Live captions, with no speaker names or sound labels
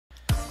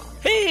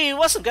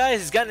what's up guys,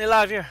 it's Gunny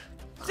Live here.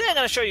 Today I'm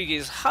gonna show you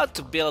guys how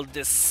to build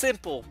this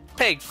simple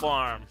pig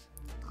farm.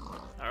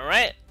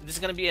 Alright, this is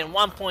gonna be in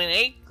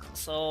 1.8.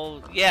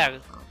 So yeah,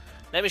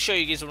 let me show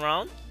you guys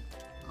around.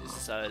 This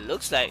is how it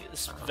looks like.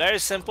 It's very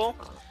simple.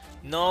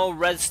 No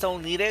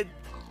redstone needed.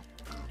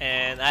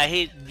 And I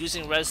hate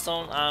using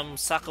redstone. I'm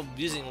suck of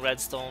using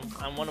redstone.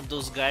 I'm one of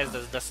those guys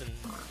that doesn't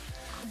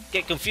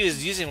get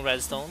confused using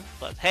redstone.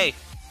 But hey,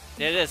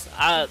 there it is.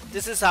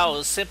 This is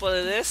how simple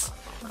it is.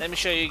 Let me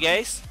show you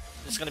guys.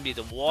 This is gonna be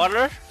the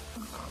water,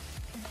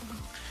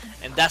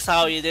 and that's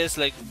how it is.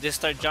 Like they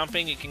start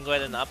jumping, you can go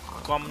ahead and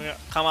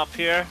come up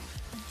here,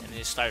 and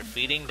you start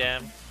feeding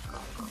them.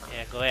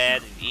 Yeah, go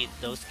ahead and eat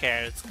those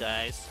carrots,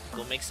 guys.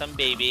 Go make some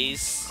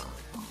babies.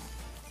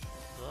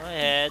 Go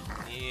ahead.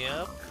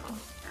 Yep.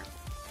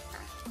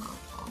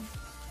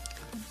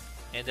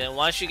 And then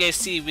once you guys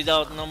see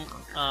without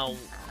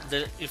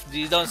if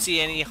you don't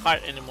see any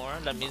heart anymore,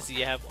 that means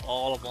you have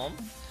all of them,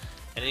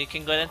 and then you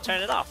can go ahead and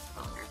turn it off.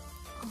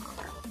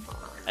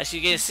 As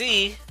you can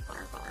see,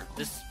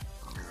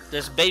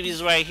 there's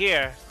babies right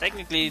here.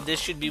 Technically, there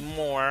should be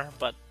more,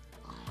 but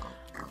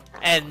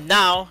and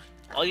now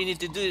all you need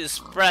to do is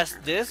press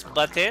this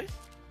button.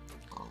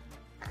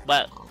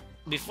 But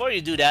before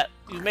you do that,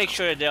 you make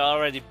sure they're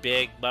already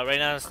big. But right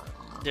now,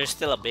 they're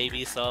still a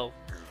baby. So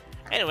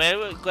anyway,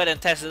 we'll go ahead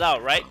and test it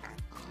out, right?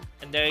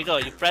 And there you go.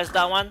 You press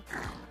that one,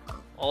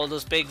 all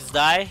those pigs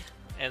die,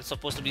 and it's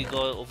supposed to be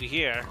go over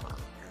here,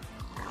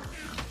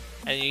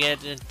 and you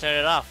get to turn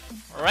it off.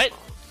 All right.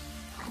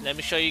 Let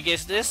me show you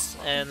guys this,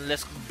 and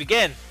let's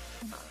begin.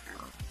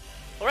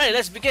 Alright,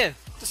 let's begin.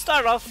 To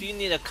start off, you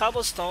need a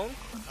cobblestone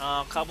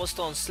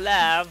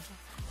slab,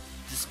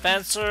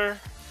 dispenser,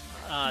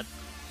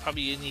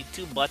 probably you need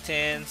 2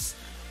 buttons,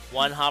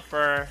 1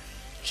 hopper,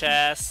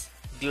 chest,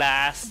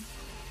 glass,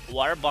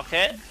 water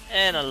bucket,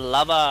 and a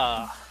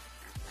lava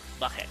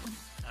bucket.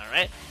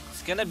 Alright,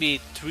 it's gonna be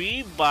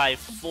 3 by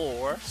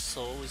 4,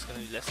 so it's gonna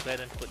be, let's go ahead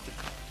and put the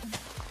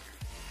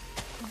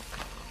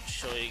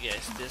show you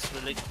guys this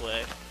really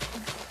quick.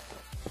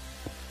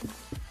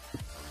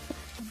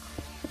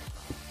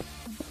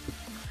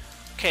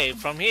 Okay,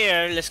 from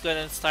here, let's go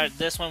ahead and start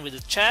this one with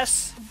the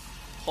chest.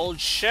 Hold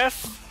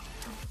shift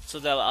so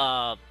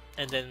that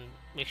and then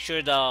make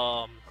sure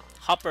the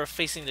hopper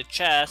facing the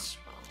chest.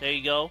 There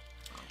you go.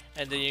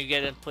 And then you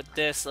get and put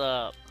this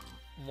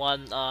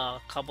one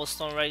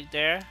cobblestone right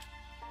there,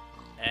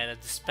 and a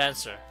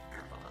dispenser,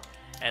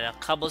 and a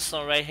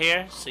cobblestone right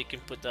here, so you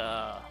can put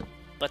the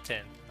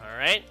button. All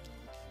right.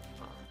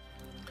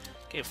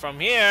 Okay, from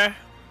here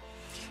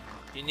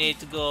you need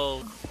to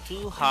go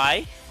too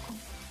high,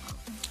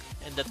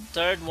 and the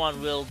third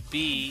one will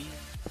be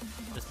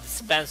the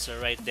dispenser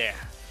right there.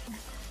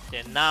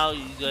 Then now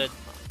you gotta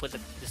put the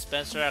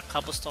dispenser, a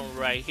cobblestone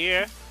right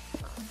here.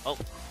 Oh,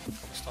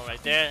 cobblestone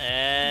right there,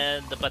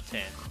 and the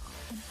button.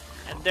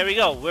 And there we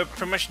go. We're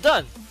pretty much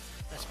done.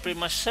 That's pretty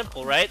much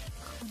simple, right?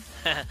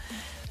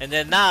 And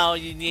then now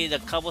you need a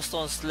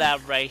cobblestone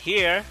slab right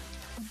here,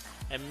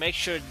 and make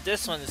sure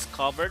this one is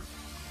covered,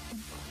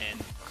 and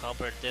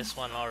covered this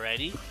one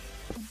already.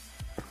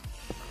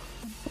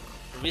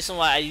 The reason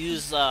why I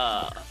use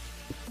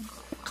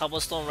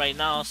cobblestone right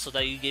now so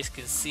that you guys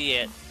can see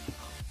it,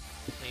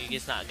 and you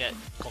guys not get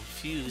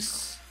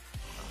confused.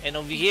 And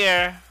over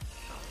here,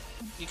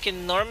 you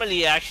can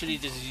normally actually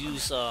just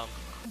use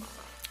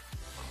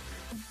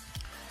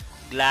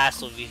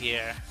glass over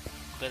here.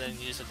 I'm gonna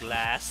use a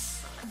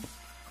glass,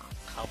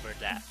 cover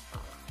that,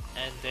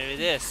 and there it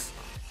is.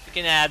 You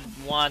can add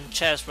 1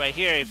 chest right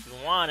here if you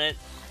want it.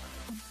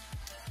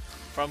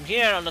 From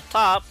here on the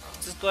top,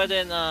 just go ahead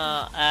and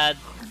add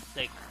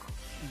like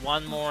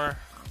 1 more.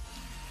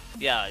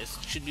 Yeah, it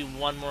should be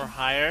 1 more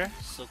higher.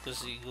 So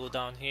because you go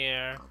down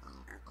here,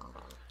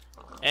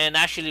 and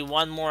actually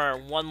one more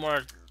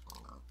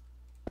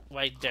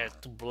right there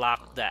to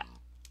block that.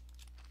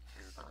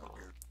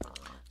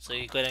 So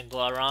you go ahead and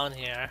go around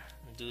here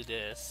and do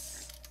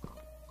this,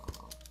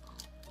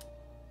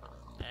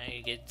 and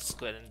you get just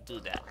go ahead and do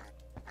that.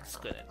 Let's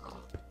go ahead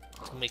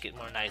to make it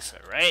more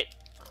nicer, right?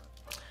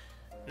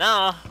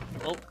 Now,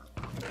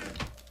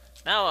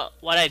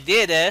 what I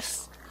did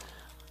is,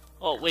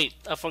 oh wait,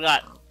 I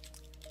forgot.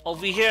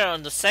 Over here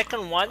on the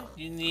second one,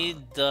 you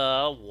need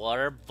the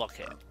water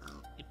bucket.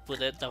 You put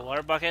the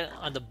water bucket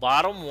on the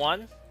bottom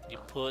one. You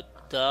put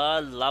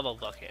the lava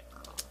bucket.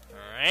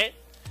 All right.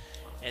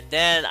 And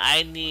then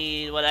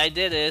what I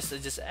did is I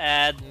just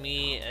add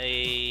me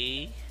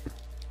a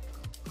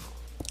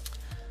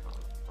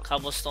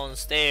cobblestone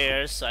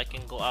stairs so I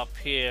can go up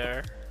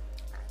here,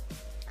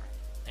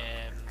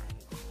 and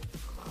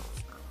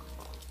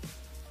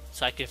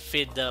so I can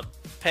feed the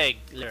pig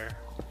there.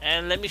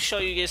 And let me show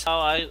you guys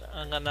how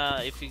I'm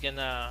gonna, if you're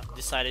gonna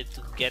decide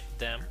to get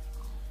them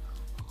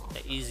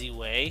the easy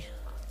way.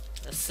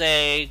 Let's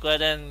say go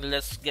ahead and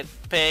let's get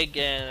pig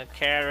and a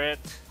carrot.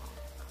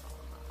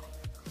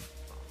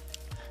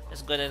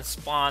 Let's go ahead and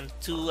spawn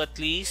 2 at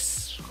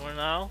least for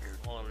now,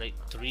 or like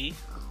 3,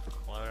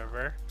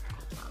 whatever.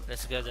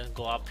 Let's go ahead and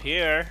go up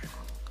here.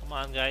 Come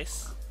on,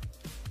 guys.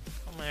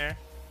 Come here.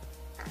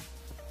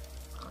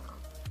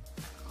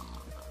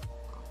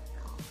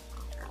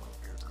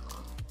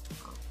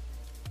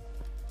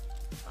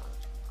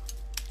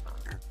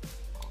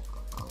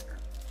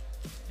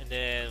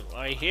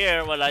 right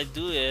here, what I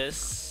do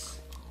is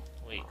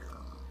wait.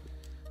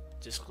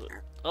 Just go.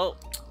 Oh,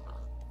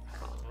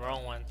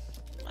 wrong one.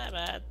 My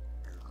bad.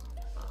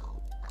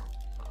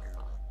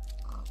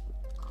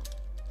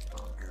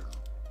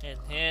 And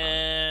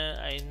here,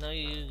 I know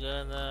you're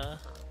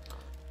gonna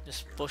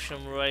just push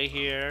him right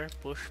here.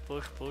 Push,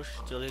 push, push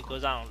till he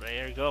goes down.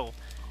 There you go.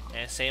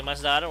 And same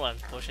as the other one.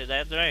 Push it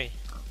that way.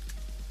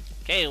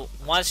 Okay,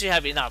 once you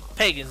have enough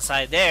pig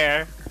inside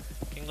there,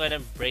 you can go ahead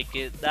and break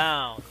it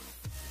down.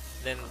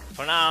 Then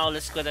for now,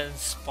 let's go ahead and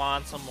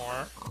spawn some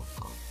more.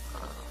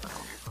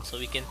 So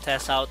we can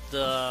test out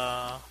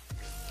the...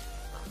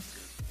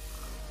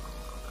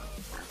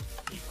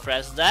 You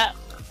press that.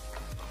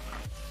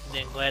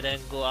 Then go ahead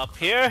and go up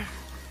here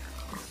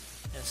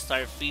and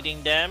start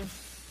feeding them.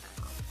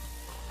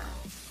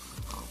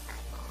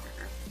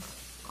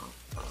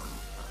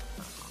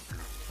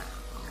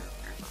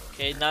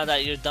 Okay, now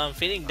that you're done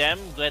feeding them,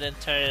 go ahead and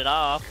turn it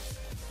off.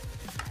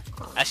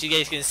 As you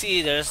guys can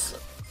see, there's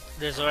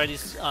already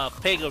a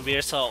pig over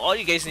here, so all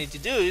you guys need to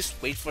do is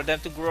wait for them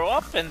to grow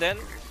up, and then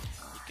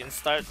you can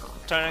start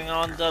turning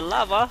on the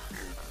lava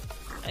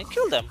and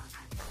kill them.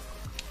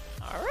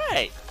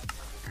 Alright.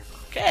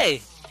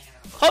 Okay.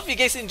 Hope you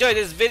guys enjoyed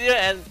this video,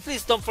 and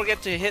please don't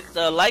forget to hit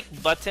the like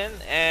button,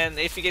 and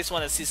if you guys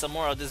want to see some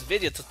more of this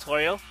video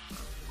tutorial,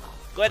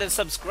 go ahead and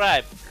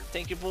subscribe.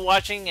 Thank you for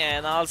watching,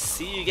 and I'll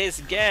see you guys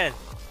again.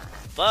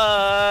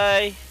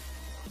 Bye!